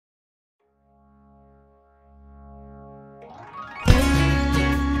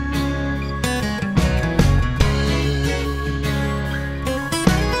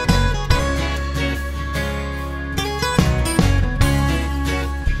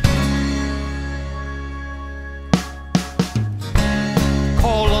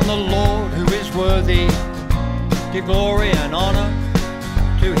Give glory and honor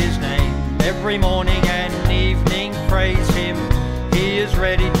to his name. Every morning and evening praise him. He is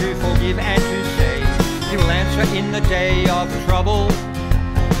ready to forgive and to save. He will answer in the day of trouble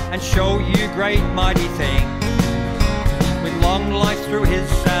and show you great mighty things. With long life through his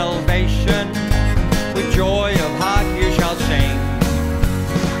salvation, with joy of heart you shall sing.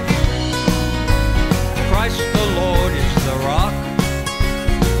 Christ the Lord is the rock,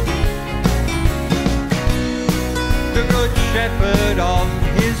 the good shepherd of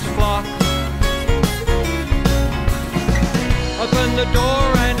his flock. Open the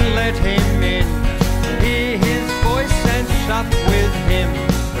door and let him in. Hear his voice and sup with him.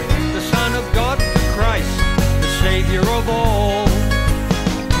 The Son of God, the Christ, the Saviour of all.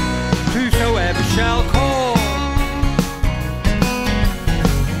 Whosoever shall call.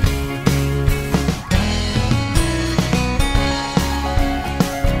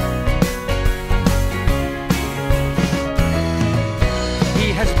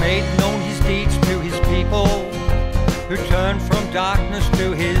 He has made known his deeds to his people, who turn from darkness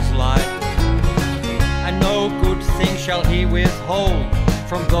to his light. And no good thing shall he withhold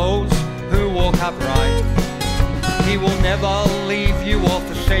from those who walk upright. He will never leave you or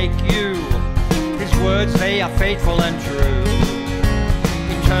forsake you. His words, they are faithful and true.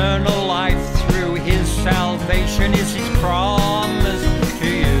 Eternal life through his salvation is his promise to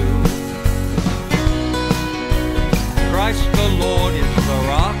you. Christ the Lord is the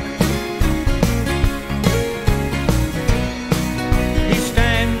rock. He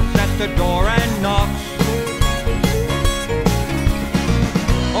stands at the door and knocks.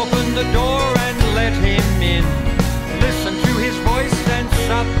 Open the door and let him in. Listen to his voice and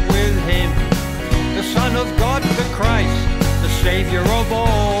sup with him. The Son of God, the Christ, the Saviour of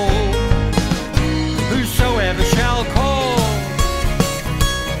all. Whosoever shall call.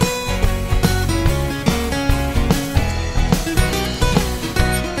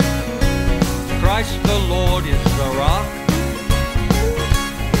 Christ the Lord is the rock.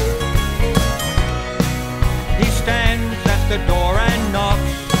 He stands at the door and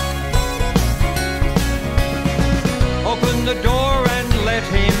knocks. Open the door and let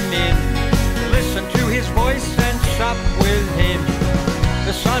him in. Listen to his voice and sup with him.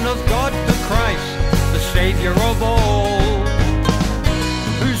 The Son of God, the Christ, the Saviour of all.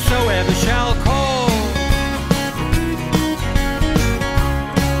 Whosoever shall call.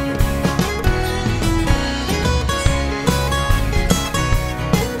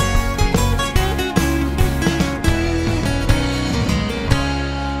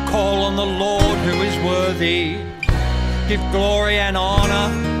 Call on the Lord who is worthy. Give glory and honor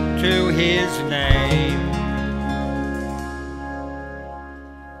to his name.